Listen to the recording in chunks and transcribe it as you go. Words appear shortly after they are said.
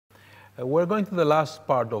We're going to the last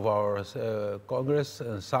part of our Congress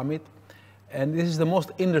Summit, and this is the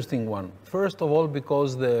most interesting one. First of all,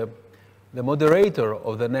 because the moderator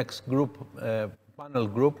of the next group, panel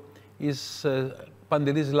group, is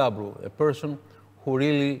Pantelis Labrou, a person who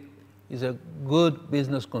really is a good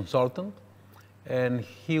business consultant, and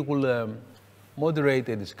he will moderate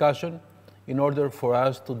a discussion in order for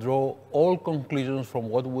us to draw all conclusions from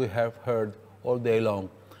what we have heard all day long.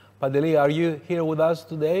 Pantelis, are you here with us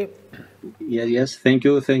today? Yes, thank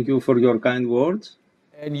you for your kind words.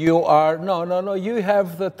 And you are, no, you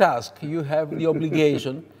have the task, you have the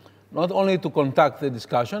obligation, not only to conduct the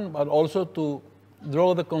discussion, but also to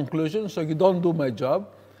draw the conclusion, so you don't do my job.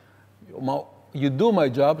 You do my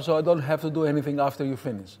job, so I don't have to do anything after you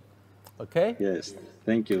finish. Okay? Yes,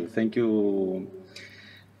 thank you.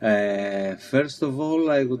 First of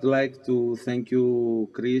all, I would like to thank you,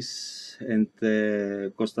 Chris and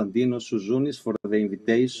Konstantinos Souzounis, for the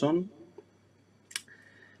invitation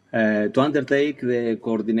to undertake the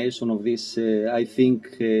coordination of this, I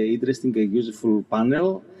think, interesting and useful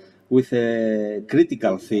panel with a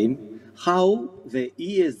critical theme: how the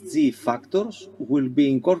ESG factors will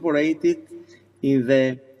be incorporated in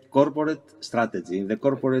the corporate strategy, in the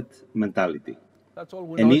corporate mentality. That's all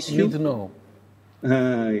we need to know.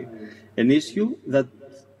 An issue that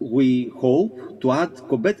we hope to add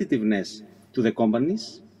competitiveness to the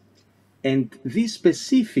companies, and this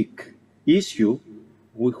specific issue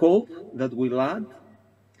we hope that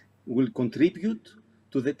will contribute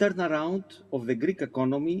to the turnaround of the Greek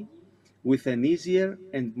economy with an easier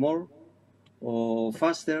and more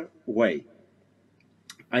faster way.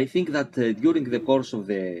 I think that during the course of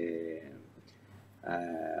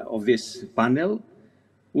this panel,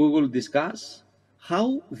 we will discuss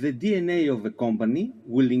how the DNA of a company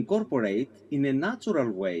will incorporate in a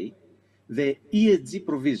natural way the ESG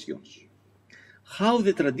provisions, how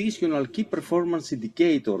the traditional key performance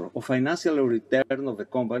indicator of financial return of a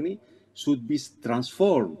company should be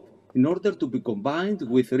transformed in order to be combined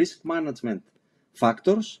with risk management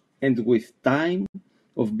factors and with time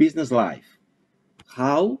of business life.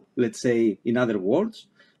 How, let's say, in other words,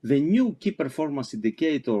 the new key performance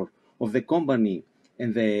indicator of the company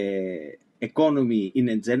and the economy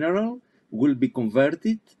in general will be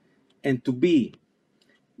converted and to be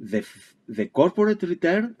the corporate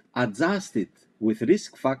return adjusted with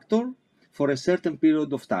risk factor for a certain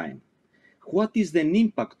period of time. What is the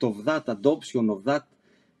impact of that adoption, of that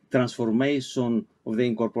transformation, of the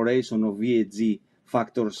incorporation of ESG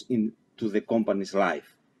factors into the company's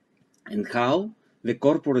life? And how the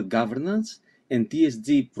corporate governance and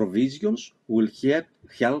ESG provisions will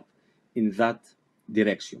help in that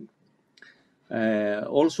direction.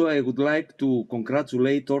 Also, I would like to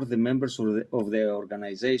congratulate all the members of the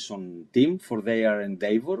organization team for their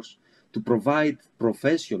endeavors to provide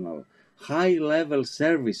professional, high-level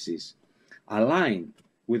services aligned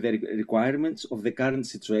with the requirements of the current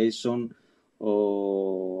situation.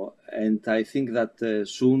 And I think that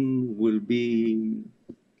soon we'll be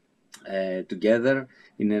together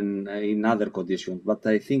in other conditions. But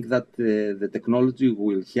I think that the technology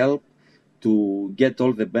will help to get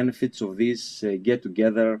all the benefits of this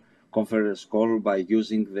get-together conference call by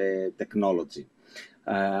using the technology.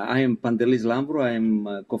 I am Pantelis Labrou. I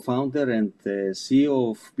am co-founder and CEO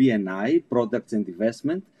of PNI, Products and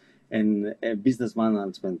Investment, and a business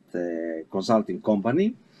management consulting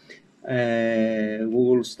company. We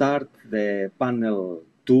will start the panel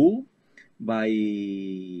 2 by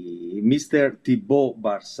Mr. Thibaut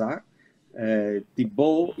Barsac.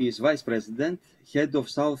 Thibaut is Vice President, Head of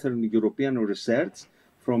Southern European Research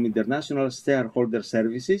from International Shareholder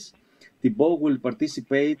Services. Thibaut will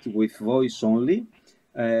participate with voice only.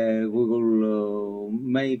 We will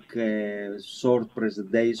make a short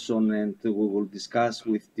presentation and we will discuss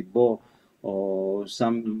with Thibaut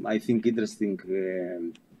some, I think, interesting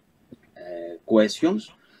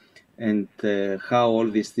questions and how all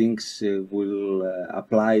these things will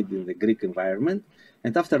apply in the Greek environment.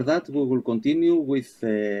 And after that, we will continue with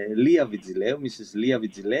Lia Vigileo, Mrs. Lia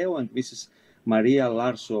Vigileo and Mrs. Maria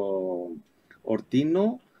Larso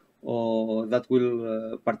Ortino, that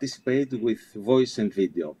will participate with voice and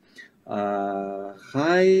video.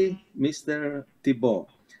 Hi, Mr. Thibaut.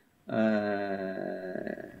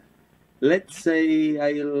 Let's say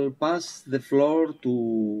I'll pass the floor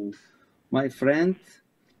to my friend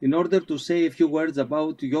in order to say a few words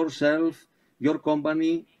about yourself, your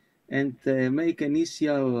company, and make an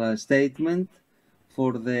initial statement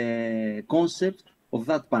for the concept of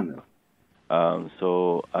that panel.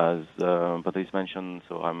 So as Patrice mentioned,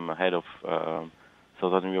 so I'm head of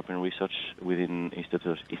Southern European Research within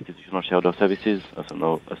Institutional Shareholder Services,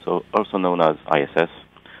 also known as ISS.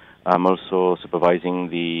 I'm also supervising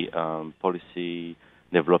the policy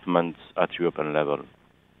development at European level.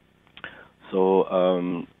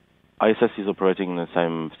 So ISS is operating in the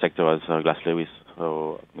same sector as Glass Lewis,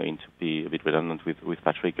 so I'm going to be a bit redundant with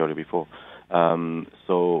Patrick earlier before.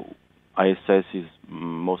 So ISS is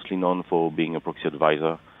mostly known for being a proxy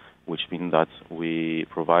advisor, which means that we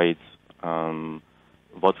provide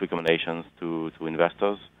vote recommendations to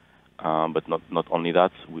investors, but not only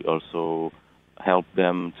that, we also help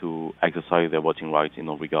them to exercise their voting rights in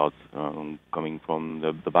all regards, coming from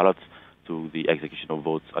the ballot to the execution of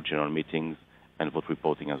votes at general meetings and vote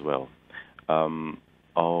reporting as well.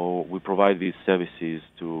 We provide these services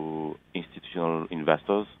to institutional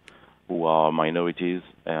investors who are minorities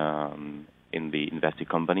in the invested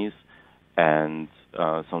companies. And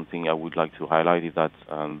something I would like to highlight is that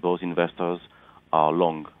those investors are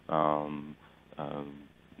long.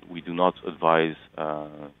 We do not advise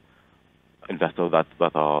investors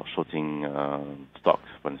that are shorting stocks,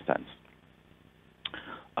 for instance.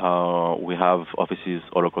 We have offices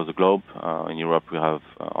all across the globe. In Europe, we have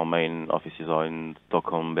our main offices are in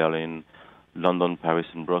Stockholm, Berlin, London, Paris,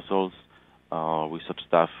 and Brussels. Our research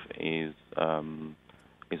staff is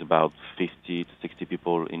about 50 to 60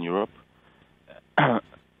 people in Europe,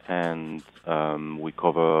 and we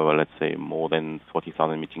cover, let's say, more than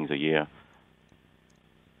 40,000 meetings a year,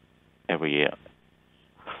 every year.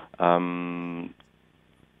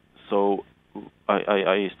 So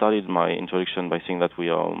I started my introduction by saying that we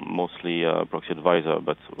are mostly a proxy advisor,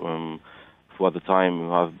 but for the time we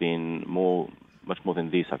have been much more than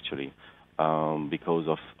this actually, because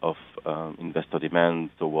of investor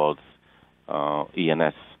demand towards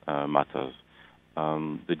ENS matters.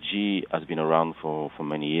 The G has been around for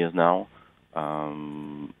many years now,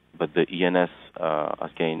 but the ENS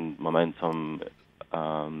has gained momentum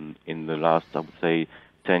in the last, I would say,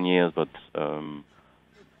 10 years, but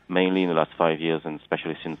mainly in the last 5 years, and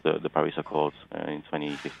especially since the Paris Accords in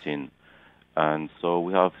 2015. And so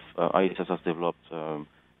we have, ISS has developed a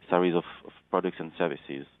series of products and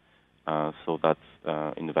services so that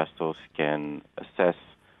investors can assess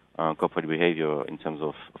corporate behavior in terms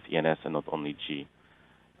of ENS and not only G.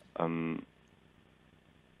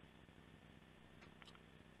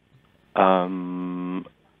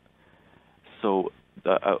 So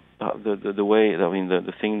the way, I mean,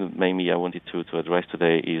 the thing that maybe I wanted to address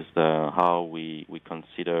today is how we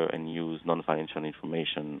consider and use non-financial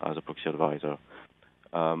information as a proxy advisor.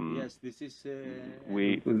 Yes, this is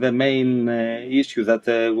the main issue that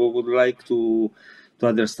we would like to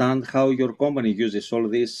understand, how your company uses all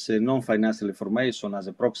this non-financial information as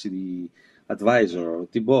a proxy advisor.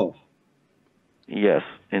 Thibault? Yes,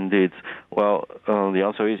 indeed. Well, the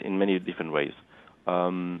answer is in many different ways.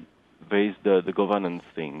 There is the governance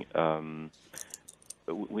thing.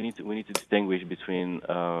 We need to distinguish between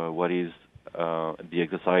what is the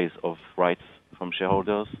exercise of rights from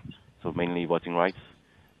shareholders, so mainly voting rights,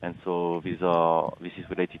 and so this is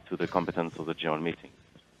related to the competence of the general meeting.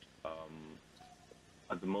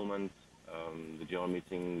 At the moment, the general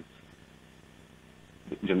meeting's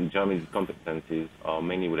competencies are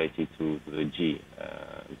mainly related to the G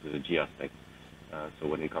aspect. So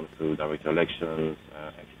when it comes to director elections,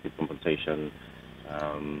 executive compensation,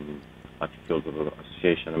 articles of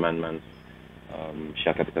association amendments,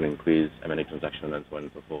 share capital increase, M&A transaction, and so on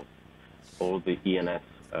and so forth. All the ENS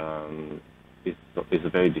is a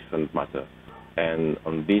very different matter. And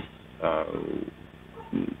on this,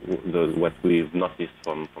 what we've noticed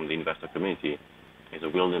from the investor community is a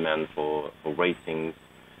real demand for ratings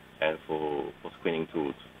and for screening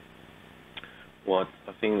tools. What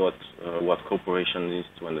corporation needs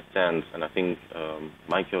to understand, and I think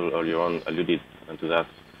Michael earlier on alluded to that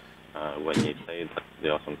when he said that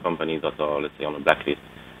there are some companies that are, let's say, on a blacklist.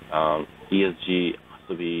 ESG has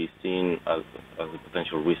to be seen as a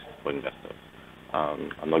potential risk for investors.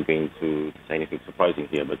 I'm not going to say anything surprising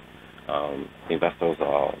here, but investors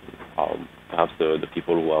are perhaps the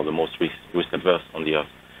people who are the most risk adverse on the earth,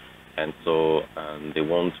 and so they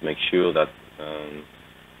want to make sure that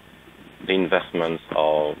the investments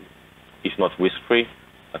are, if not risk-free,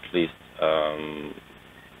 at least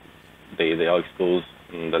they are exposed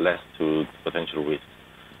the less to potential risks.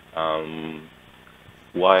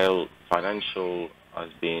 While financial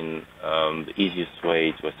has been the easiest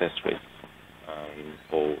way to assess risks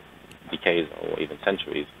for decades or even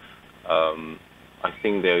centuries, I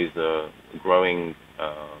think there is a growing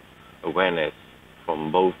awareness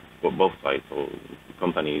from both sides, or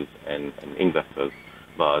companies and investors,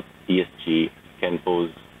 but ESG can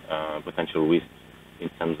pose potential risks in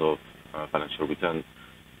terms of financial returns.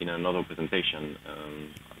 In another presentation,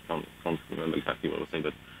 I can't remember exactly what I was saying,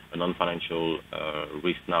 but a non-financial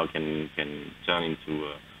risk now can turn into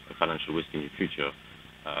a financial risk in the future.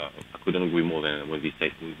 I couldn't agree more than with this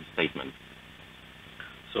statement.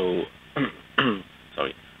 So,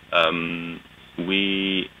 sorry,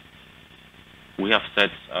 we have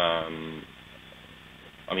set.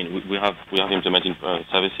 We have implemented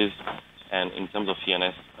services, and in terms of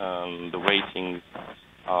CNS, the ratings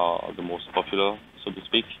are the most popular, so to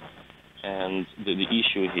speak. And the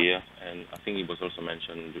issue here, and I think it was also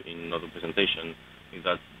mentioned in another presentation, is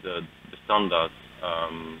that the standards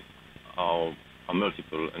are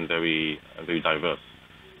multiple and very diverse.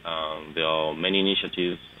 There are many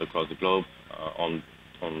initiatives across the globe on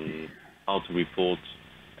how to report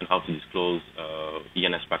and how to disclose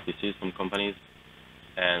ENS practices from companies,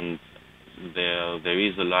 and there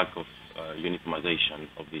is a lack of uniformization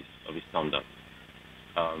of these standards.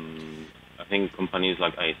 I think companies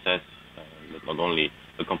like ISS, but not only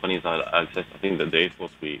the companies like ISS, I think that the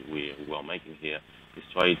effort we are making here is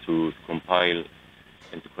try to compile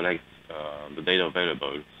and to collect the data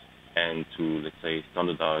available and to, let's say,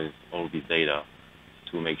 standardize all this data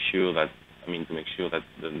to make sure that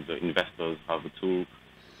the investors have a tool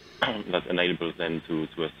that enables them to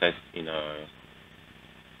assess in a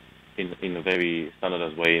very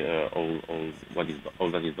standardized way all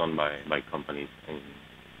that is done by companies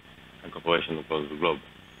and corporations across the globe.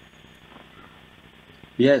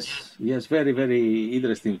 Yes, very, very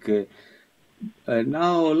interesting.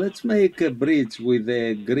 Now let's make a bridge with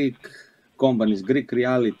the Greek companies, Greek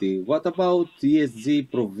reality. What about ESG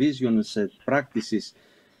provisions and practices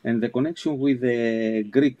and the connection with the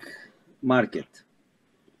Greek market?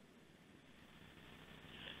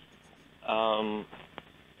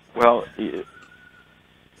 Well,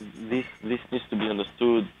 this needs to be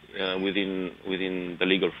understood within the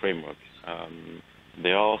legal framework.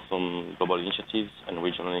 There are some global initiatives and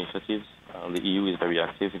regional initiatives. The EU is very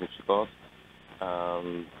active in this regard.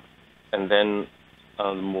 And then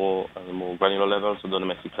on the more granular level, so the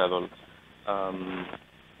domestic level,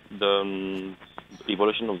 the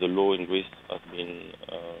evolution of the law in Greece has been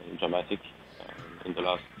dramatic in the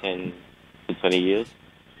last 10 to 20 years,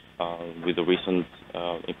 with the recent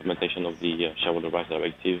implementation of the Shareholder Rights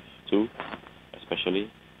Directive too, especially.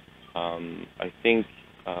 I think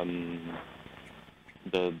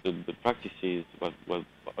the practices, what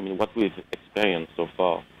we've experienced so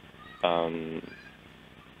far,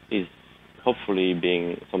 is hopefully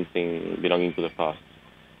being something belonging to the past.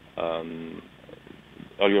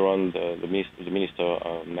 Earlier on, the minister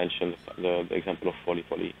mentioned the example of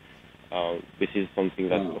Folly. This is something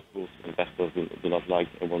that, of course, investors do not like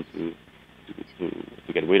and want to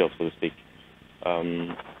get rid of, so to speak.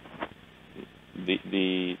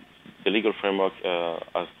 The legal framework,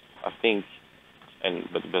 I think,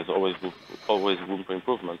 but there's always room for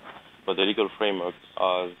improvement. But the legal framework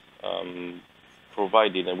has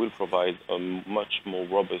provided and will provide a much more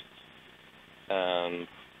robust,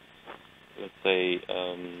 let's say,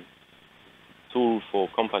 tool for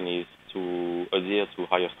companies to adhere to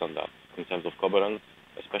higher standards in terms of governance,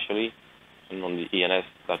 especially, and on the ENS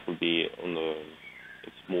that would be on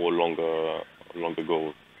its more longer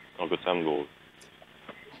term goal.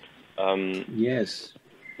 Yes.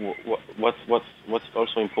 What's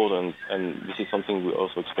also important, and this is something we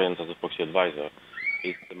also experience as a proxy advisor,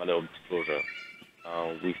 is the matter of disclosure.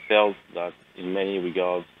 We felt that in many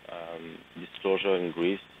regards, disclosure in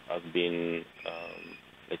Greece has been,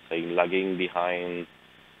 let's say, lagging behind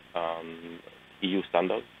EU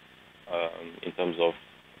standards in terms of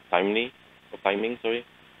timing, and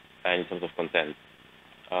in terms of content.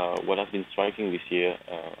 What has been striking this year,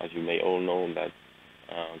 as you may all know, that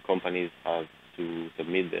companies have to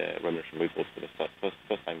submit their remuneration reports for the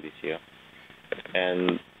first time this year,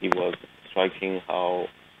 and it was striking how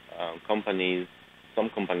some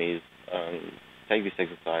companies take this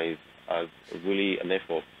exercise as really an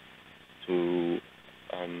effort to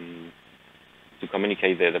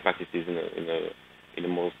communicate their practices in the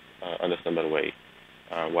most understandable way,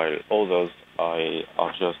 while others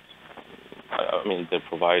are just, they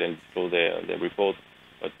provide and disclose their reports,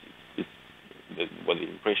 but what the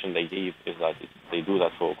impression they give is that they do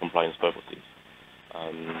that for compliance purposes.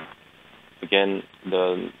 Again,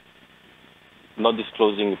 the not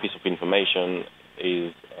disclosing a piece of information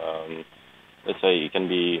is, let's say, it can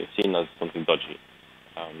be seen as something dodgy.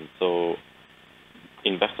 So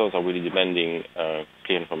investors are really demanding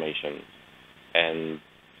clear information, and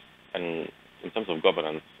in terms of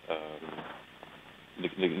governance,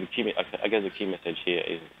 the key message here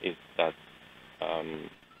is that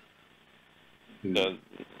the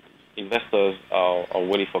investors are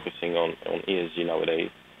really focusing on ESG nowadays,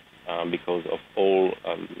 because of all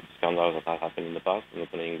scandals that have happened in the past, not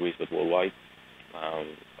only in Greece but worldwide. Um,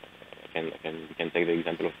 we can take the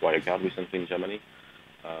example of Wirecard recently in Germany.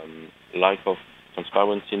 Lack of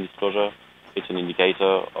transparency and disclosure, it's an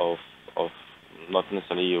indicator of not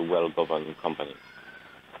necessarily a well-governed company.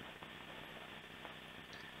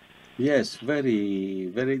 Yes, very,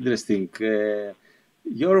 very interesting.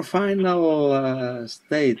 Your final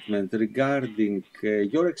statement regarding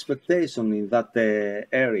your expectation in that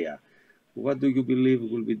area. What do you believe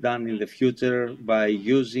will be done in the future by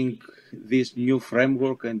using this new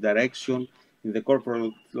framework and direction in the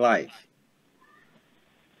corporate life?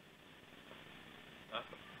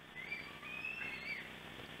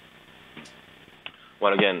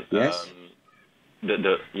 Well, again, Yes?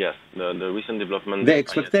 the recent developments. The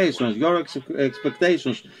expectations, your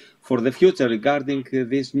expectations for the future regarding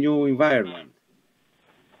this new environment.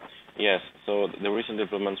 Yes, so the recent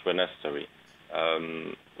developments were necessary.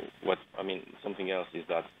 Something else is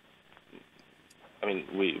that,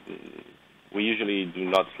 we usually do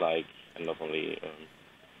not like, and not only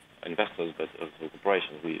investors but also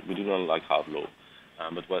corporations, we do not like hard law.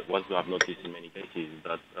 But what we have noticed in many cases is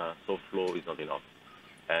that soft law is not enough.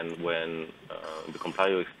 And when the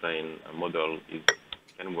complier explain a model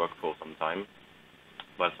can work for some time,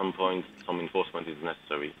 but at some point some enforcement is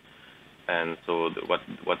necessary. And so what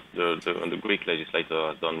the Greek legislator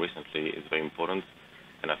has done recently is very important,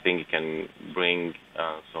 and I think it can bring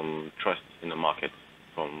some trust in the market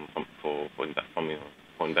for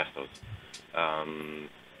investors.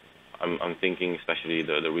 I'm thinking especially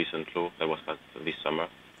the recent law that was passed this summer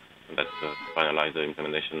that finalized the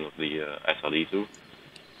implementation of the SRD2,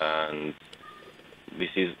 and this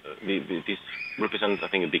represents, I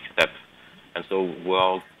think, a big step. And so we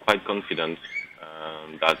are quite confident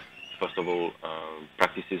that, first of all,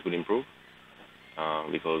 practices will improve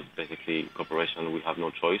because basically corporations will have no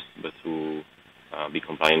choice but to be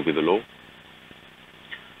compliant with the law.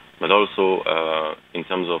 But also in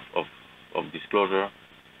terms of disclosure,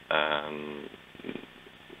 I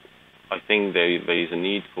think there is a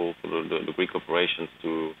need for the Greek corporations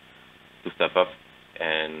to step up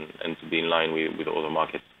and to be in line with other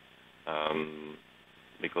markets,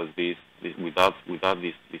 because without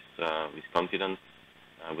this confidence,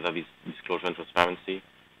 without this disclosure and transparency,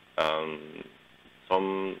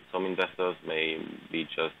 some investors may be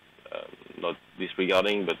just not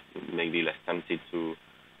disregarding, but maybe less tempted to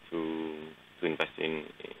invest in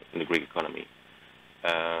the Greek economy.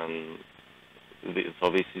 So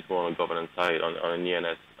this is more on the governance side. On an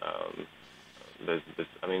ENS, this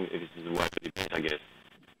is a wide debate, I guess.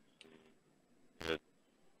 Is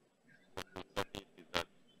that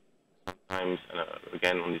sometimes,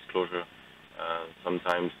 again on disclosure,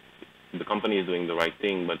 sometimes the company is doing the right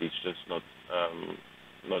thing, but it's just not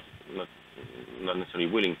necessarily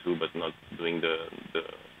willing to, but not doing the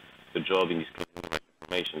job in disclosing the right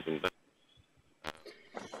information to investors.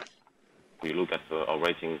 We look at our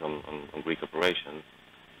ratings on Greek operations,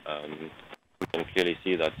 we can clearly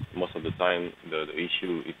see that most of the time the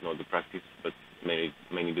issue is not the practice, but mainly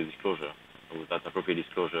the disclosure. And with that appropriate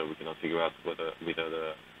disclosure, we cannot figure out whether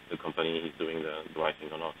the company is doing the right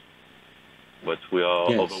thing or not. But we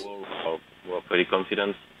are overall we are pretty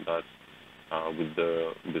confident that with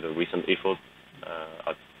the recent efforts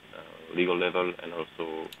at legal level and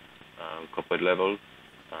also corporate level,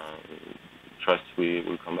 trust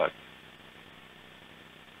will come back.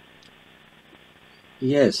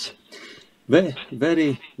 Yes, very,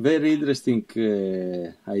 very interesting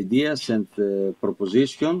ideas and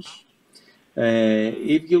propositions.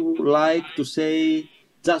 If you would like to say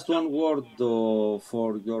just one word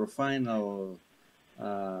for your final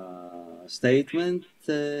statement,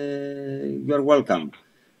 you are welcome.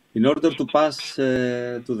 In order to pass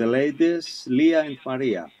to the ladies, Leah and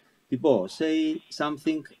Maria, Thibaut, say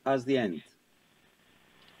something at the end.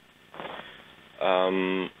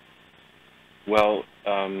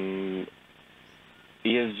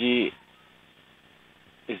 ESG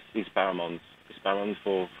is paramount. It's paramount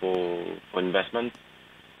for investment.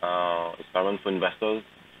 It's paramount for investors,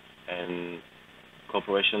 and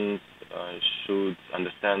corporations should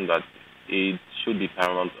understand that it should be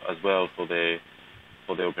paramount as well for their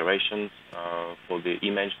operations, for the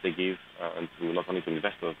image they give, and to not only to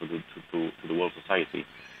investors but to the world society.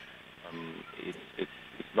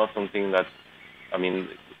 It's not something that,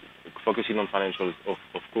 focusing on financial is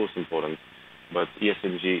of course important, but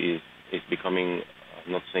ESG is becoming,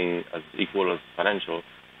 I'm not saying as equal as financial,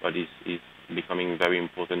 but is becoming very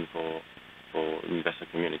important for investor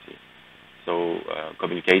community. So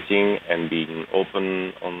communicating and being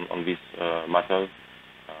open on these matters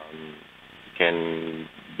can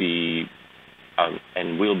be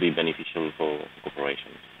and will be beneficial for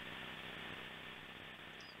corporations.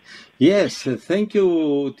 Yes, thank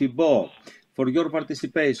you, Thibaut, for your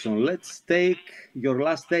participation. Let's take your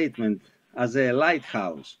last statement as a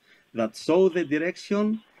lighthouse that shows the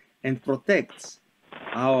direction and protects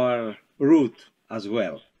our route as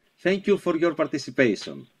well. Thank you for your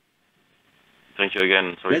participation. Thank you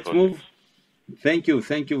again. Sorry Let's for move. Thank you.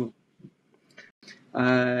 Thank you.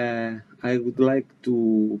 I would like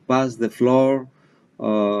to pass the floor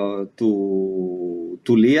to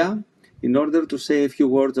Leah in order to say a few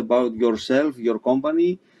words about yourself, your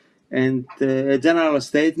company, and a general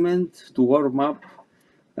statement to warm up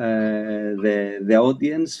the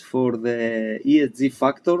audience for the ESG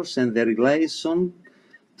factors and the relation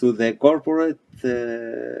to the corporate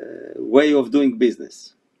way of doing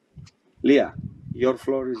business. Leah, your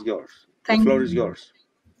floor is yours. The Thank floor is you. yours.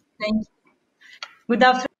 Thank you. Good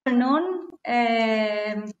afternoon.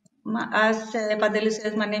 As Pantelis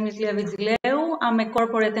says, my name is Leah Vigileu. I'm a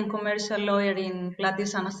corporate and commercial lawyer in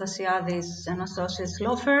Platis Anastasiadis and Associates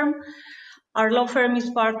law firm. Our law firm is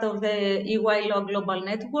part of the EY Law Global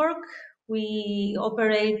Network. We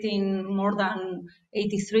operate in more than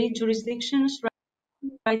 83 jurisdictions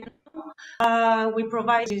right now. We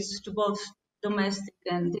provide this to both domestic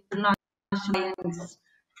and international clients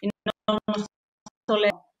in almost all.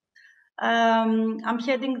 I'm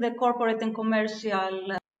heading the corporate and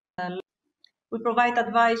commercial. We provide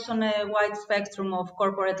advice on a wide spectrum of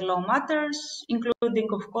corporate law matters, including,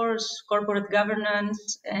 of course, corporate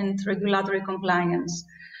governance and regulatory compliance.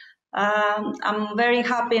 I'm very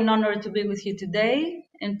happy and honored to be with you today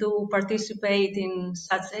and to participate in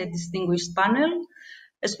such a distinguished panel,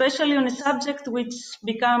 especially on a subject which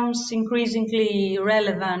becomes increasingly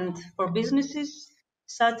relevant for businesses,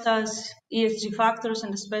 such as ESG factors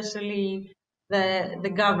and especially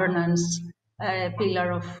the governance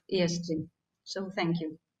pillar of ESG. So thank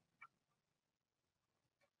you.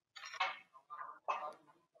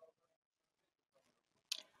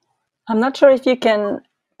 I'm not sure if you can,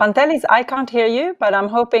 Pantelis, I can't hear you, but I'm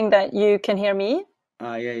hoping that you can hear me.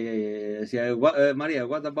 Yeah. Maria,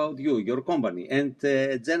 what about you, your company, and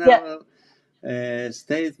general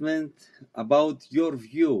statement about your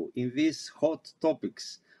view in these hot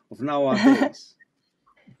topics of nowadays?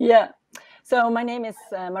 Yeah. So my name is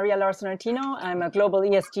Maria Larsson-Artino. I'm a global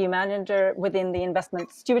ESG manager within the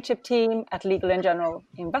investment stewardship team at Legal & General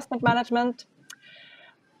Investment Management.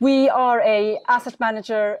 We are a asset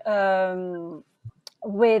manager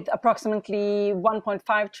with approximately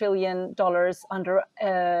 $1.5 trillion under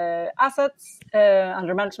assets,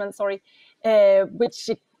 under management, which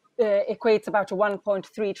equates about to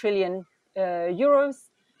 1.3 trillion euros.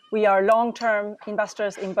 We are long-term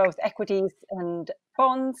investors in both equities and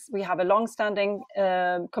bonds. We have a long-standing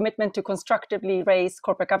commitment to constructively raise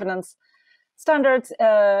corporate governance standards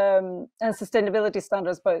and sustainability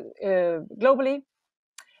standards both globally.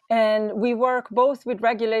 And we work both with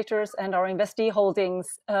regulators and our investee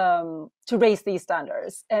holdings to raise these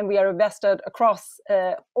standards. And we are invested across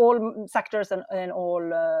all sectors and all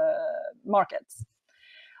markets.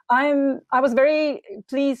 I was very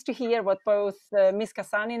pleased to hear what both Ms.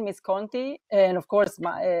 Casani and Ms. Conti, and of course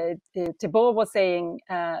Thibaut was saying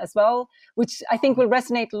as well, which I think will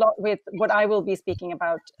resonate a lot with what I will be speaking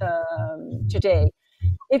about today.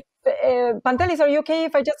 If Pantelis, are you okay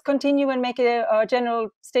if I just continue and make a general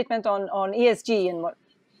statement on ESG and what?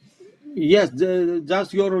 Yes,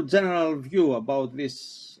 just your general view about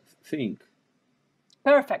this thing.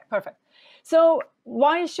 Perfect. So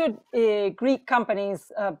why should Greek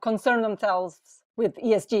companies concern themselves with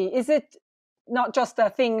ESG? Is it not just a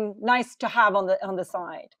thing nice to have on the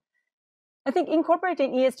side? I think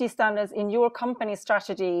incorporating ESG standards in your company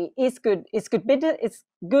strategy is good. It's good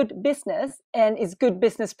business and is good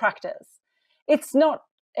business practice. It's not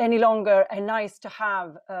any longer a nice to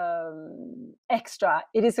have extra.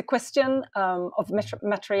 It is a question of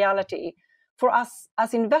materiality. For us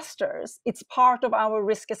as investors, it's part of our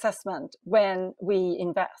risk assessment when we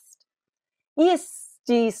invest.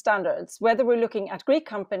 ESG standards, whether we're looking at Greek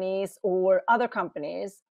companies or other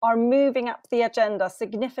companies, are moving up the agenda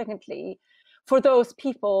significantly for those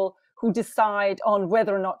people who decide on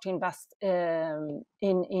whether or not to invest in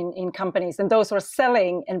companies and those who are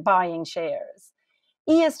selling and buying shares.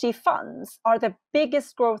 ESG funds are the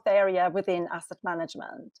biggest growth area within asset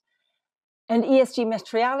management. And ESG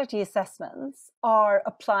materiality assessments are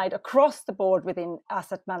applied across the board within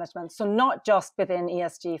asset management, so not just within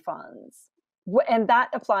ESG funds. And that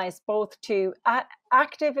applies both to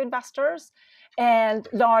active investors and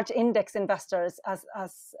large index investors as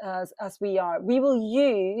we are. We will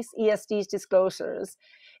use ESG disclosures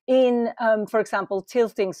in, for example,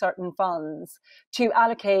 tilting certain funds to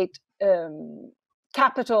allocate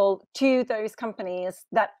capital to those companies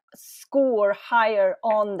that score higher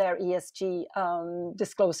on their ESG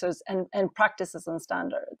disclosures and practices and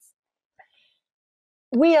standards.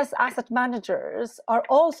 We as asset managers are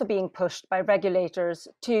also being pushed by regulators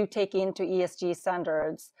to take into ESG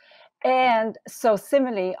standards. And so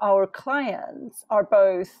similarly, our clients are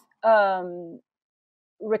both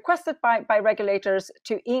requested by regulators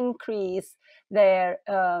to increase their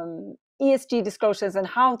ESG disclosures and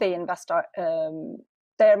how they invest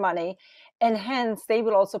their money. And hence, they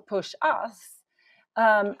will also push us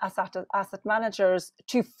as asset managers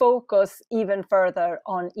to focus even further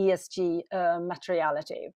on ESG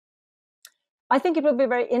materiality. I think it will be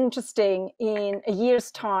very interesting in a year's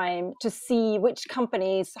time to see which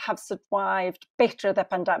companies have survived better the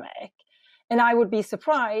pandemic. And I would be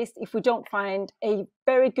surprised if we don't find a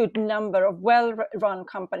very good number of well-run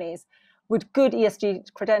companies with good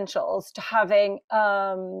ESG credentials to having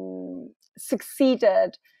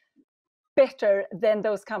succeeded better than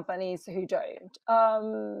those companies who don't.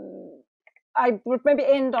 I would maybe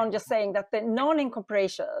end on just saying that the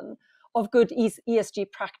non-incorporation of good ESG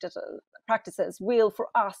practices will, for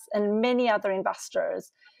us and many other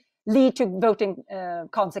investors, lead to voting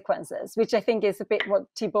consequences, which I think is a bit what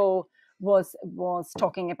Thibaut was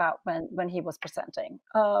talking about when he was presenting.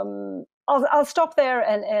 I'll stop there,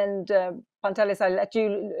 and Pantelis, I'll let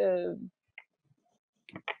you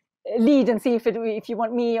lead and see if you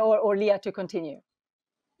want me or Leah to continue.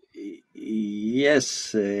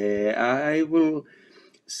 Yes, I will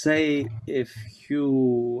say I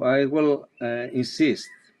will insist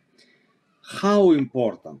how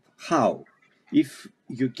important, if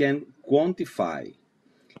you can quantify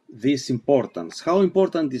this importance, how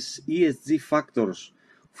important is ESG factors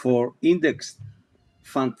for index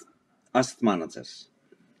fund asset managers?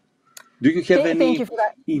 Do you have any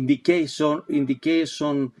indication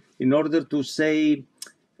in order to say,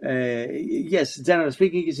 yes, generally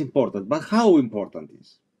speaking, is important, but how important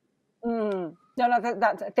is? No,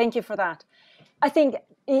 thank you for that. I think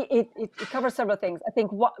it covers several things. I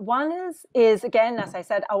think one is again, as I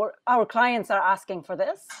said, our clients are asking for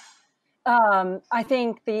this. I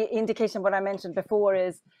think the indication, what I mentioned before,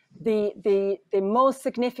 is the most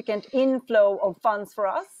significant inflow of funds for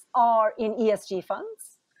us are in ESG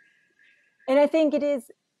funds. And I think it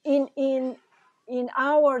is in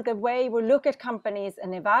the way we look at companies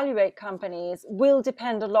and evaluate companies will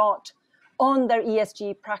depend a lot on their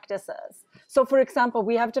ESG practices. So, for example,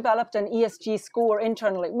 we have developed an ESG score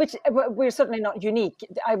internally, which we're certainly not unique.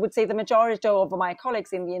 I would say the majority of my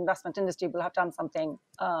colleagues in the investment industry will have done something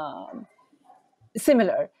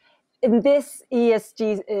similar. In this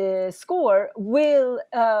ESG score, we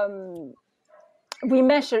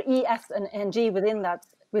measure ES and G within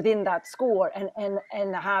that score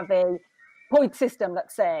and have a point system,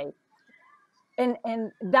 let's say.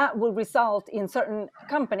 And that will result in certain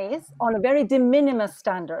companies on a very de minimis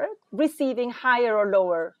standard receiving higher or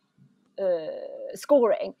lower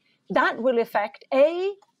scoring. That will affect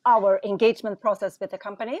A, our engagement process with the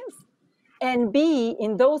companies, and B,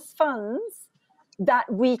 in those funds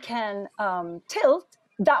that we can tilt,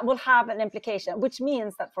 that will have an implication, which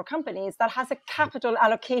means that for companies that has a capital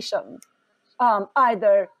allocation,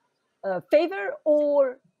 either favor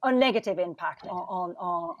or a negative impact on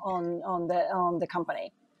the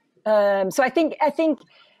company. So I think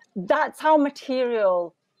that's how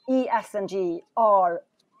material ES and G are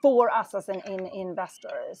for us as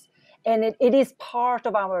investors, and it is part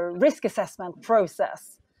of our risk assessment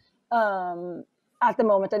process at the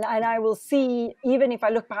moment. And I will see, even if I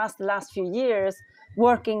look past the last few years,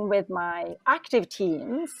 working with my active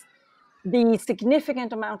teams, the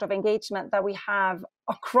significant amount of engagement that we have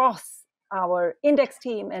across our index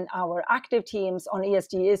team and our active teams on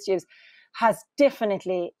ESG issues has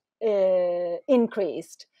definitely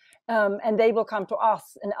increased. And they will come to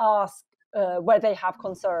us and ask where they have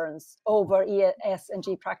concerns over ES and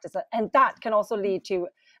G practices. And that can also lead to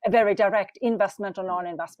a very direct investment or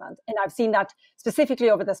non-investment. And I've seen that specifically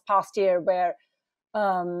over this past year, where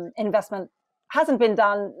investment hasn't been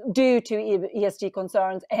done due to ESG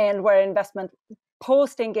concerns, and where investment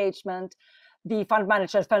post-engagement, the fund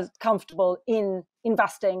manager felt comfortable in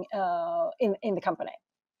investing in the company.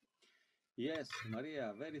 Yes,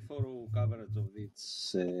 Maria, very thorough coverage of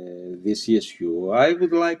this issue. I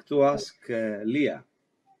would like to ask Leah,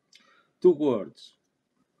 2 words: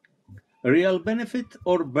 real benefit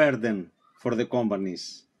or burden for the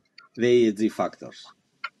companies, the ESG factors?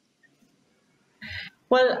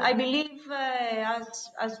 Well, I believe,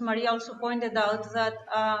 as Maria also pointed out, that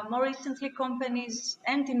more recently companies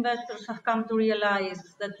and investors have come to realize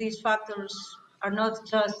that these factors are not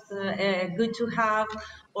just good to have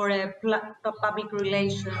or a public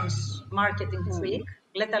relations marketing trick,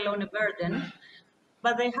 let alone a burden,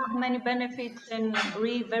 but they have many benefits and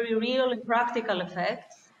very real and practical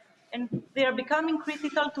effects. And they are becoming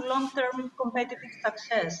critical to long-term competitive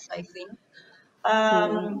success, I think.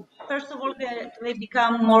 First of all, they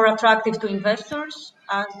become more attractive to investors,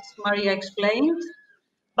 as Maria explained.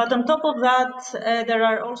 But on top of that, there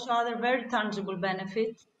are also other very tangible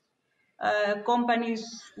benefits. Companies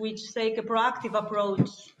which take a proactive approach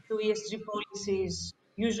to ESG policies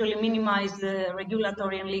usually minimize the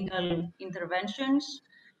regulatory and legal interventions.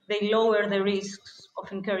 They lower the risks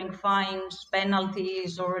of incurring fines,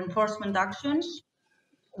 penalties, or enforcement actions,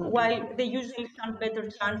 while they usually stand better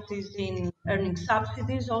chances in earning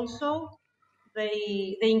subsidies also.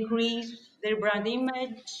 They increase their brand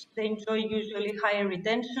image, they enjoy usually higher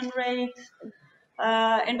retention rates,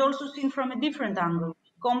 and also seen from a different angle.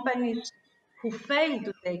 Companies who fail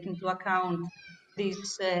to take into account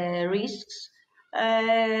these risks,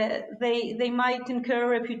 they might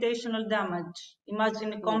incur reputational damage.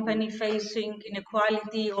 Imagine a company facing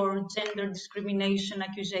inequality or gender discrimination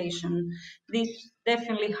accusation. This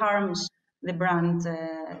definitely harms the brand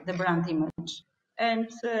image. And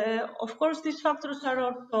of course, these factors are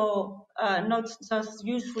also not just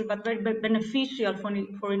useful, but very beneficial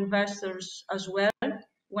for investors as well.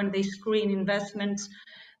 When they screen investments,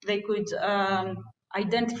 they could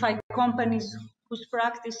identify companies whose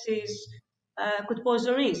practices could pose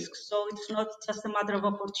a risk. So it's not just a matter of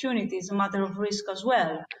opportunity, it's a matter of risk as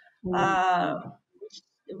well.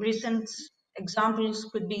 Recent examples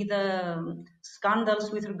could be the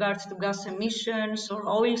scandals with regards to gas emissions or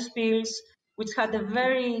oil spills, which had a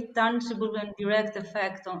very tangible and direct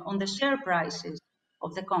effect on the share prices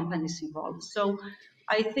of the companies involved. So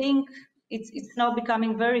I think it's now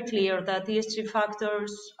becoming very clear that ESG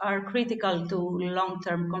factors are critical to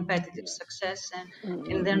long-term competitive success,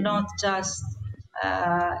 and they're not just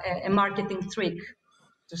a marketing trick,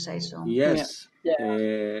 to say so. Yes.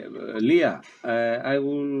 Leah, I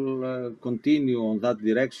will continue on that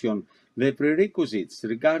direction. The prerequisites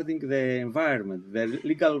regarding the environment, the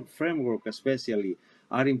legal framework especially,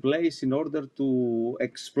 are in place in order to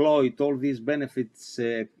exploit all these benefits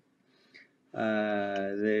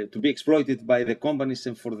to be exploited by the companies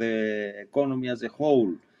and for the economy as a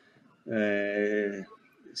whole.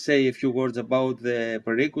 Say a few words about the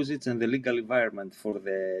prerequisites and the legal environment for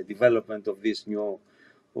the development of these new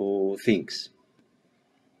things.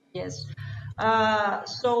 Yes.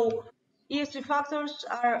 So ESG factors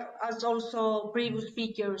are, as also previous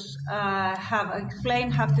speakers have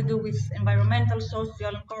explained, have to do with environmental,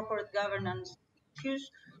 social, and corporate governance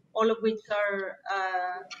issues, all of which are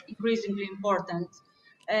increasingly important.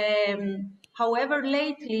 However,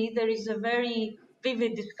 lately there is a very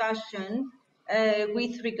vivid discussion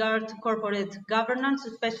with regard to corporate governance,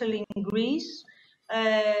 especially in Greece.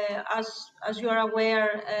 As you are aware,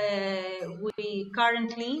 we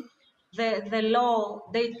currently, the law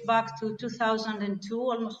dates back to 2002,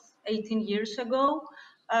 almost 18 years ago.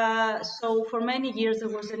 So for many years, there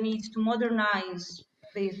was a need to modernize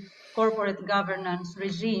this corporate governance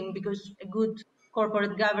regime because a good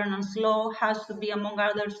corporate governance law has to be, among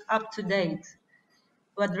others, up to date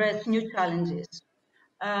to address new challenges.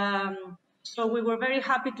 So we were very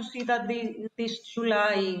happy to see that this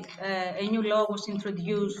July a new law was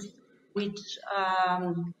introduced which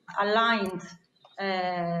aligned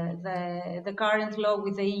the current law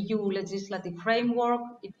with the EU legislative framework.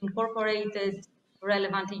 It incorporated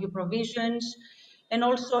relevant EU provisions, and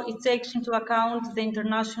also it takes into account the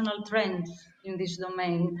international trends in this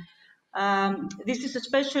domain. This is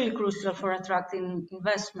especially crucial for attracting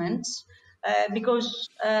investments because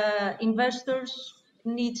investors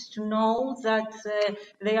need to know that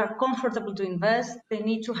they are comfortable to invest. They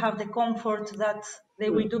need to have the comfort that they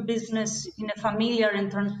will do business in a familiar and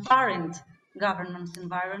transparent governance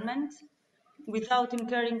environment without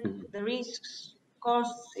incurring the risks,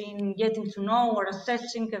 costs in getting to know or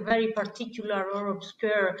assessing a very particular or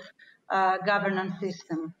obscure governance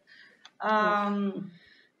system.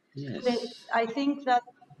 Yes. I think that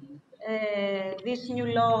this new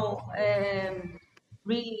law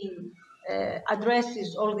really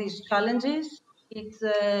addresses all these challenges. It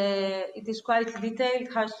is quite detailed,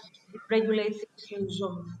 it regulates issues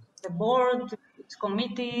of the board, its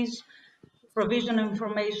committees, provision of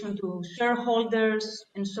information to shareholders,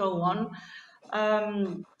 and so on.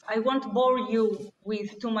 I won't bore you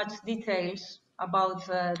with too much details about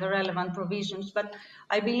the relevant provisions, but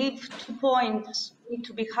I believe 2 points need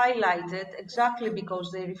to be highlighted exactly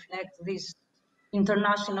because they reflect these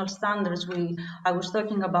international standards I was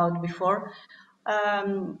talking about before.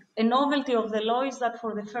 A novelty of the law is that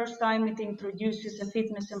for the first time it introduces a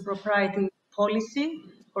fitness and propriety policy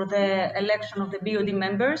for the election of the BOD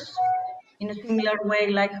members in a similar way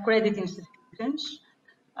like credit institutions.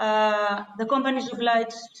 The company is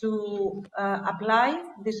obliged to apply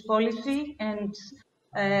this policy and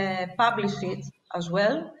publish it as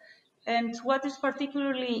well. And what is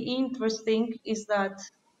particularly interesting is that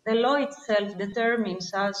the law itself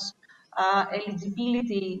determines as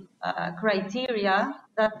eligibility criteria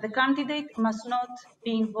that the candidate must not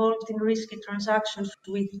be involved in risky transactions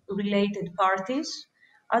with related parties,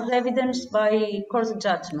 as evidenced by court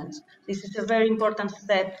judgments. This is a very important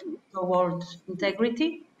step towards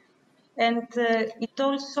integrity. And it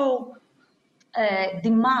also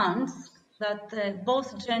demands that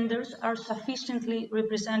both genders are sufficiently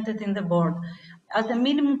represented in the board. As a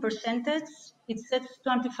minimum percentage, it sets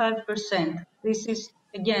 25%. This is,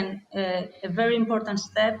 again, a very important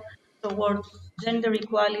step towards gender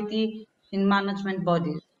equality in management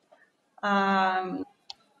bodies.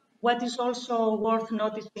 What is also worth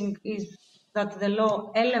noticing is that the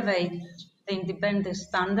law elevates the independence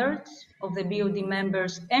standards of the BOD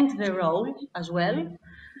members and their role as well.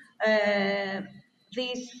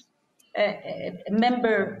 This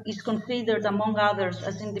member is considered, among others,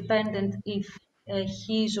 as independent if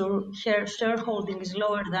his or her shareholding is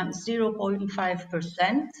lower than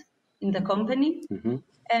 0.5% in the company,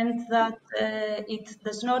 and that it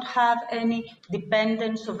does not have any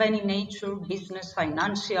dependence of any nature, business,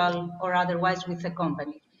 financial, or otherwise with the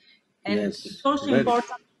company. And it's also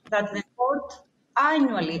important that the court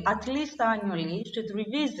annually, at least annually, should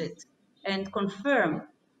revisit and confirm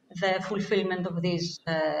the fulfillment of these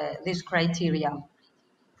criteria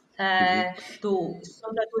so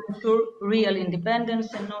that we ensure real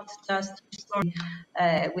independence and not just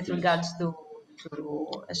with regards to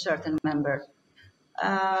a certain member.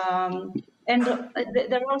 And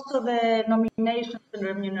there are also the nominations and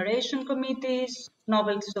remuneration committees,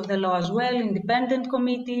 novelties of the law as well, independent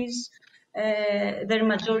committees. Their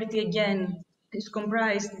majority, again, is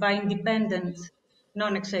comprised by independent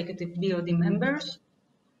non-executive BOD members.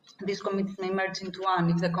 These committees may merge into one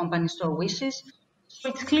if the company so wishes. So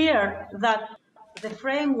it's clear that the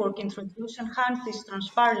framework introduced enhances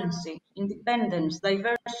transparency, independence,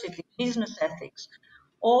 diversity, business ethics,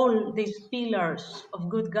 all these pillars of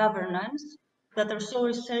good governance that are so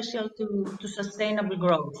essential to sustainable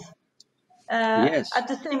growth. At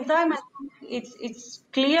the same time, I think it's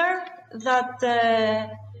clear that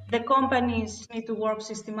the companies need to work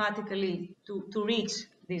systematically to reach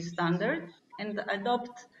these standards and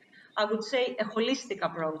adopt, I would say, a holistic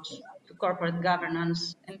approach to corporate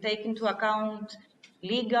governance and take into account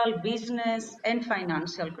legal, business, and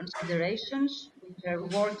financial considerations when they're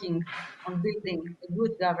working on building a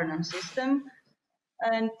good governance system.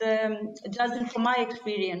 And judging from my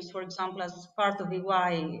experience, for example, as part of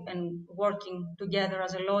EY and working together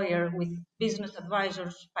as a lawyer with business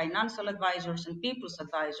advisors, financial advisors, and people's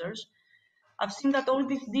advisors, I've seen that all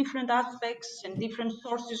these different aspects and different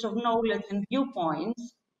sources of knowledge and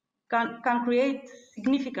viewpoints can create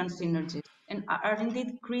significant synergies and are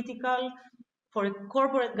indeed critical for a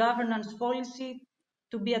corporate governance policy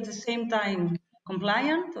to be at the same time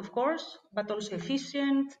compliant, of course, but also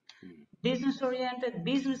efficient, business-oriented,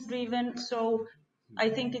 business-driven. So I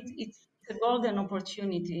think it's a golden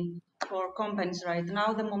opportunity for companies right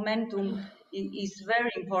now. The momentum is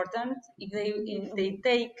very important. If they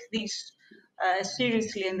take this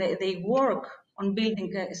seriously and they work on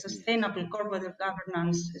building a sustainable corporate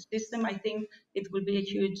governance system, I think it will be a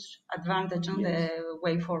huge advantage on the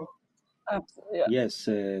way forward. Absolutely. Yes,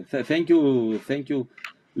 thank you,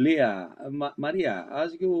 Leah. Maria,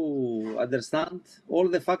 as you understand, all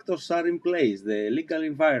the factors are in place: the legal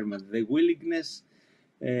environment, the willingness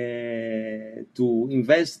to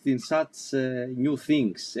invest in such new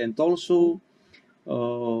things, and also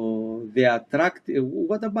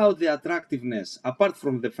what about the attractiveness, apart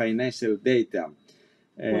from the financial data,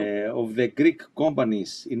 of the Greek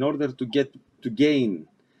companies in order to gain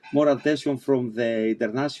more attention from the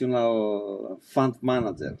international fund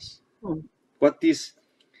managers? What is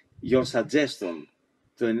your suggestion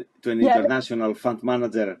to an international fund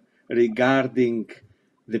manager regarding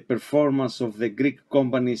the performance of the Greek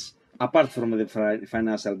companies apart from the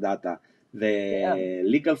financial data, the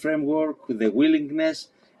legal framework, the willingness,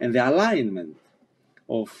 and the alignment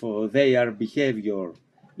of their behavior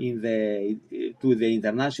to the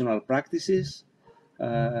international practices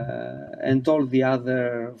and all the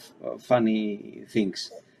other funny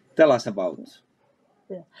things. Tell us about.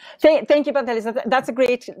 Yeah. Thank you, Pantelis. That's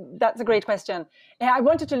a great question. And I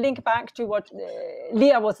wanted to link back to what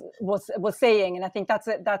Leah was saying, and I think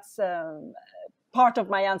that's part of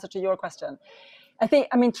my answer to your question.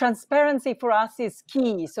 I mean, transparency for us is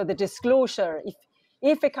key. So the disclosure,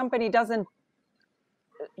 if a company doesn't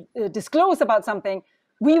disclose about something,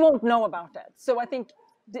 we won't know about it. So I think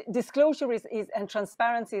disclosure is and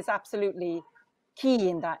transparency is absolutely key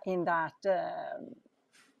in that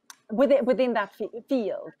within that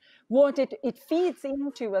field. What it feeds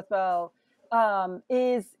into as well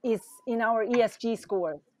is in our ESG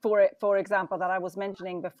score, for example, that I was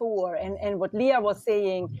mentioning before, and what Leah was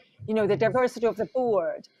saying, you know, the diversity of the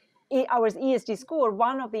board. Our ESG score,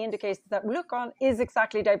 one of the indicators that we look on is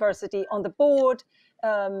exactly diversity on the board,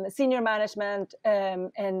 senior management,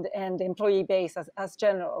 and employee base as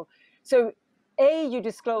general. So A, you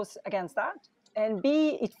disclose against that, and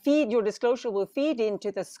B, your disclosure will feed into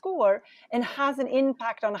the score and has an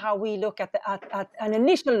impact on how we look at an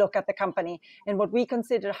initial look at the company and what we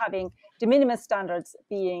consider having de minimis standards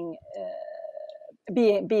being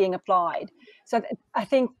applied. So I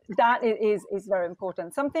think that is very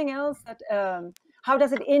important. Something else that how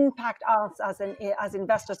does it impact us as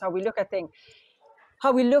investors? How we look at things,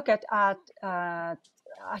 how we look at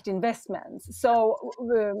investments. So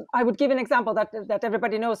I would give an example that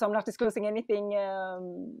everybody knows. So I'm not disclosing anything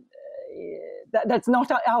that's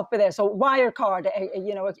not out there. So Wirecard,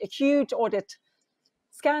 a huge audit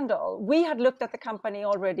scandal. We had looked at the company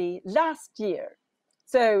already last year.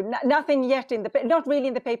 So nothing yet not really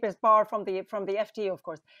in the papers, bar from the FT, of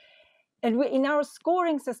course. And in our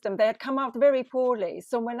scoring system, they had come out very poorly.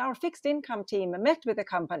 So when our fixed income team met with the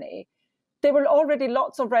company, there were already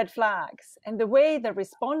lots of red flags. And the way they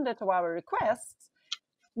responded to our requests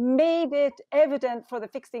made it evident for the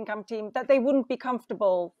fixed income team that they wouldn't be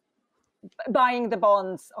comfortable buying the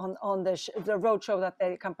bonds on the roadshow that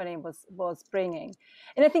the company was bringing.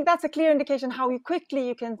 And I think that's a clear indication how quickly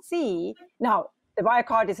you can see. Now, the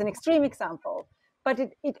Wirecard is an extreme example, but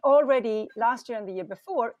it already last year and the year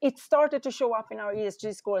before, it started to show up in our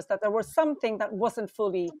ESG scores that there was something that wasn't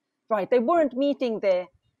fully right. They weren't meeting the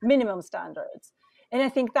minimum standards. And I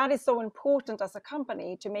think that is so important as a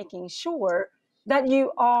company to making sure that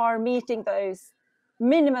you are meeting those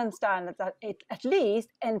minimum standards at least,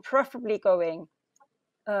 and preferably going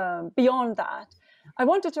beyond that. I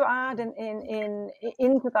wanted to add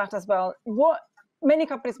into that as well. What many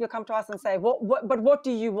companies will come to us and say, but what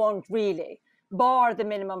do you want really, bar the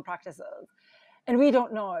minimum practices? And we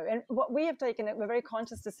don't know. And what we have taken a very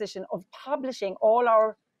conscious decision of publishing all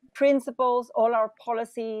our principles, all our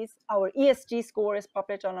policies. Our ESG score is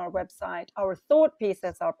published on our website. Our thought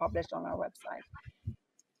pieces are published on our website.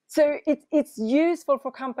 So it's useful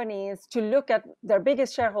for companies to look at their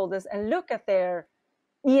biggest shareholders and look at their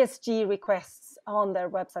ESG requests on their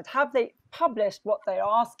website. Have they published what they're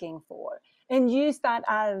asking for? And use that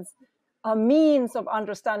as a means of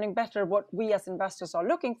understanding better what we as investors are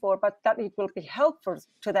looking for, but that it will be helpful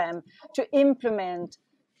to them to implement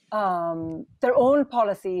their own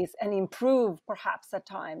policies and improve perhaps at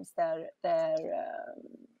times their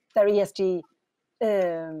ESG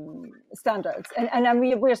standards. And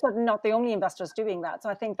we're certainly not the only investors doing that. So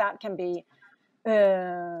I think that can be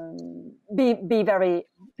very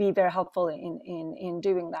helpful in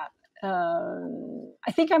doing that.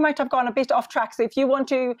 I think I might have gone a bit off track. So if you want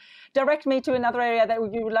to direct me to another area that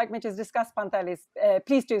you would like me to discuss, Pantelis,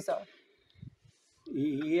 please do so.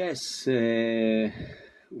 Yes,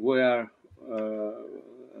 we are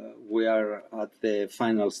at the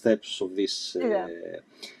final steps of this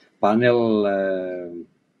panel.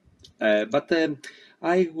 But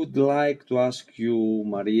I would like to ask you,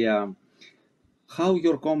 Maria, how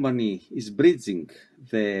your company is bridging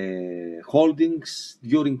the holdings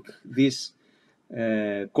during this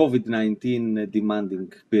COVID-19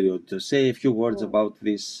 demanding period. Say a few words about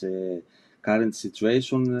this current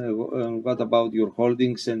situation. What about your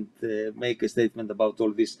holdings, and make a statement about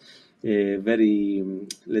all this very,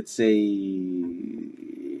 let's say,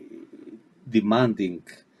 demanding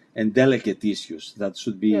and delicate issues that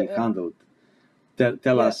should be handled.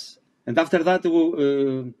 Tell us. And after that,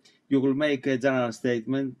 you will make a general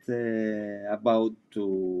statement about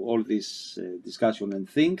all this discussion and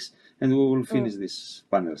things, and we will finish these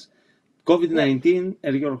panels. COVID-19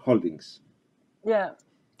 and your holdings. Yeah.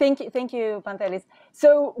 Thank you, Pantelis.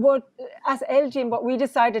 So as Elgin, what we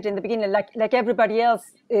decided in the beginning, like everybody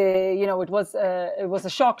else, it was a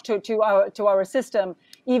shock to our system,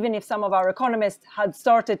 even if some of our economists had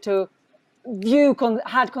started to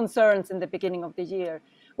had concerns in the beginning of the year.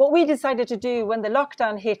 what we decided to do when the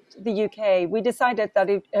lockdown hit the UK, we decided that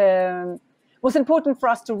it was important for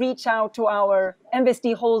us to reach out to our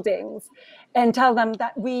investee holdings and tell them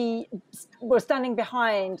that we were standing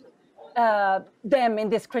behind them in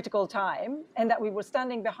this critical time, and that we were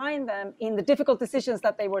standing behind them in the difficult decisions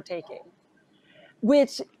that they were taking.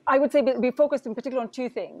 Which I would say we focused in particular on two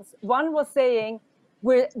things. One was saying,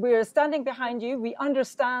 we're standing behind you. We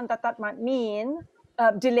understand that that might mean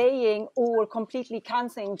delaying or completely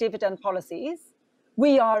canceling dividend policies.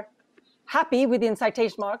 We are happy, within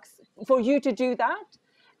citation marks, for you to do that,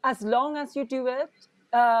 as long as you do it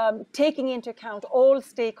taking into account all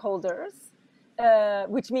stakeholders,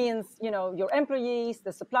 which means, you know, your employees,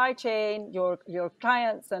 the supply chain, your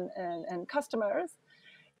clients and customers,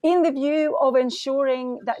 in the view of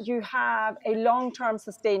ensuring that you have a long-term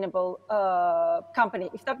sustainable company.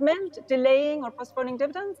 If that meant delaying or postponing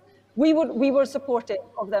dividends, we were supportive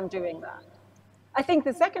of them doing that. I think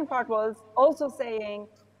the second part was also saying,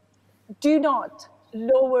 do not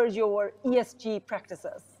lower your ESG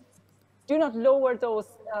practices. Do not lower those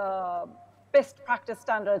best practice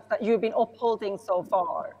standards that you've been upholding so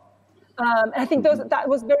far. I think that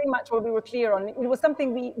was very much what we were clear on. It was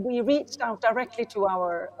something we reached out directly to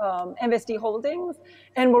our investee holdings,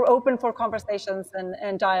 and were open for conversations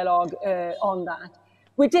and dialogue on that.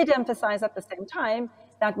 We did emphasize at the same time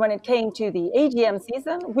that when it came to the AGM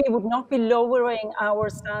season, we would not be lowering our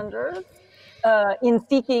standards in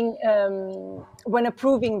seeking when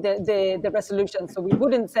approving the resolution. So we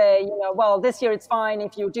wouldn't say, you know, well, this year it's fine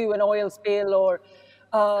if you do an oil spill, or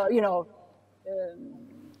you know,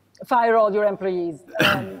 fire all your employees,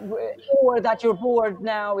 or that your board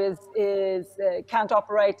now can't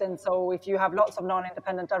operate, and so if you have lots of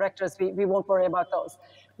non-independent directors, we won't worry about those.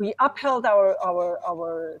 We upheld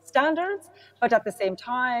our standards, but at the same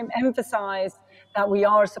time emphasized that we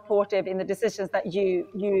are supportive in the decisions that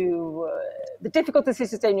the difficult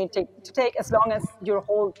decisions that you need to take, as long as you're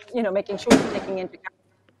making sure you're taking into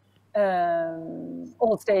account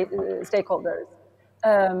all stakeholders.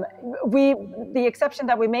 The exception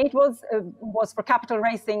that we made was for capital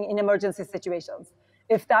raising in emergency situations.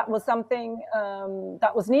 If that was something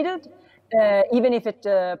that was needed, even if it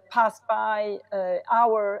passed by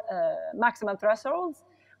our maximum thresholds,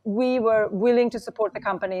 we were willing to support the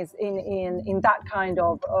companies in that kind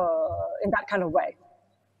of way.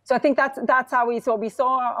 So I think that's how we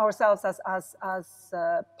saw ourselves as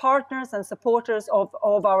partners and supporters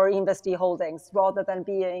of our investee holdings, rather than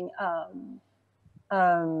being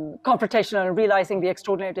confrontational and realizing the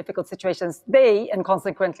extraordinary difficult situations they, and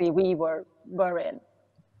consequently we, were in.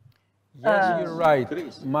 Yes, you're right.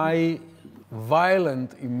 My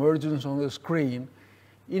violent emergence on the screen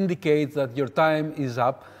indicates that your time is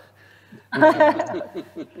up.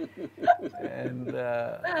 And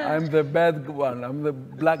I'm the bad one. I'm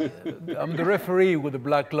the referee with the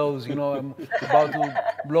black clothes. You know, I'm about to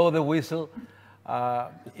blow the whistle.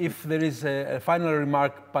 If there is a final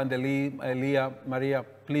remark, Pandeli, Elia, Maria,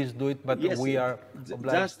 please do it, but yes, we are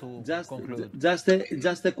obliged to conclude.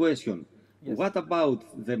 Just a question. Yes. What about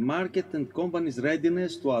the market and companies'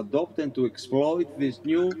 readiness to adopt and to exploit this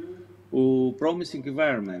new promising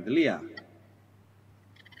environment? Leah?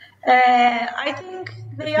 I think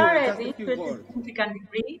they are ready to a significant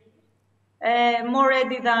degree. More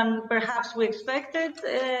ready than perhaps we expected.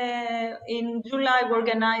 In July, we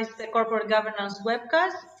organized the corporate governance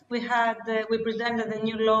webcast. We presented the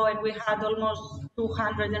new law, and we had almost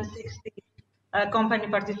 260 company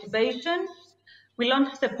participations. We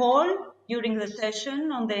launched a poll during the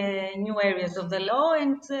session on the new areas of the law,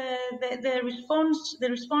 and the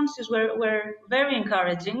responses were very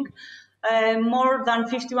encouraging. More than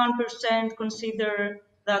 51% consider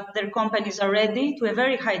that their companies are ready to a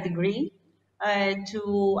very high degree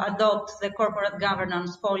to adopt the corporate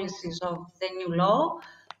governance policies of the new law.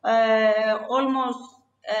 Almost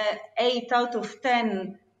 8 out of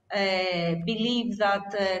 10 believe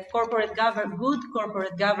that good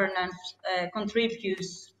corporate governance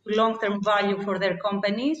contributes to long-term value for their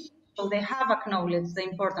companies. So they have acknowledged the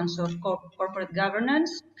importance of corporate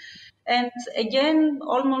governance. And again,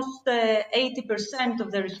 almost 80%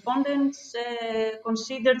 of the respondents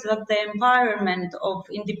considered that the environment of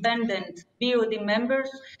independent BOD members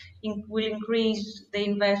will increase the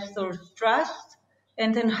investors' trust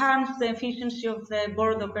and enhance the efficiency of the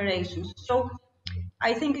board operations. So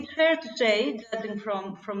I think it's fair to say, judging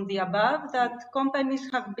from the above, that companies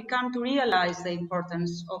have begun to realize the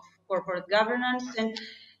importance of corporate governance and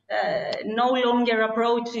no longer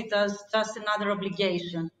approach it as just another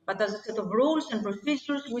obligation, but as a set of rules and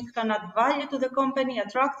procedures which can add value to the company,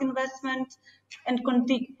 attract investment, and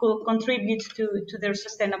contribute to their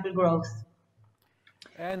sustainable growth.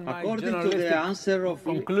 And my According to the answer of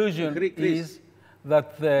conclusion Chris, is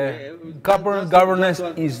that the corporate governance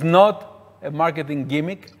is not a marketing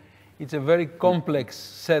gimmick. It's a very complex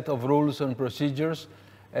set of rules and procedures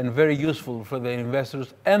and very useful for the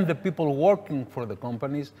investors and the people working for the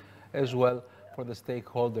companies as well for the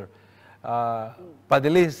stakeholder.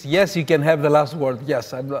 Panelists, yes, you can have the last word.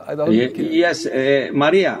 Yes, I don't. Yes,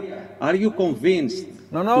 Maria, are you convinced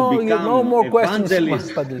No, to become no more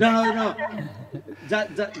evangelist? questions. No.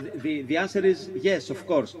 The answer is yes, of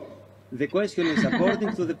course. The question is,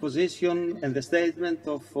 according to the position and the statement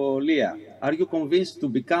of Leah, are you convinced to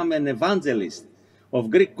become an evangelist of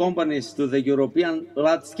Greek companies to the European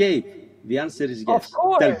landscape? The answer is yes. Of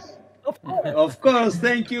course. Of course,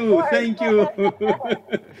 thank you. Thank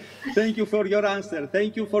you for your answer.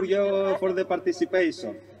 Thank you for the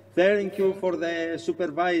participation. Thank you for the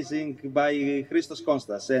supervising by Christos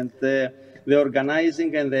Konstas and the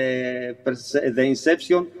organizing and the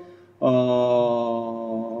inception.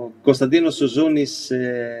 Konstantinos Souzounis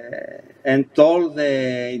and all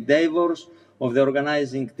the endeavors of the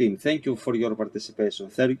organizing team. Thank you for your participation.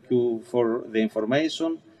 Thank you for the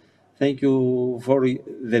information. Thank you for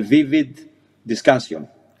the vivid discussion.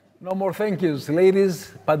 No more thank yous,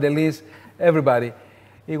 ladies, panelists, everybody.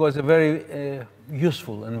 It was a very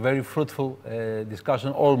useful and very fruitful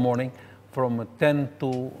discussion all morning from 10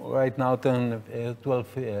 to right now 10, 12,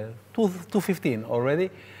 2:15 already.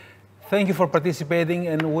 Thank you for participating,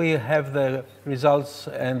 and we have the results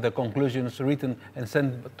and the conclusions written and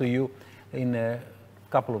sent to you in a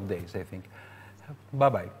couple of days, I think.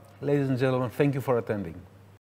 Bye-bye. Ladies and gentlemen, thank you for attending.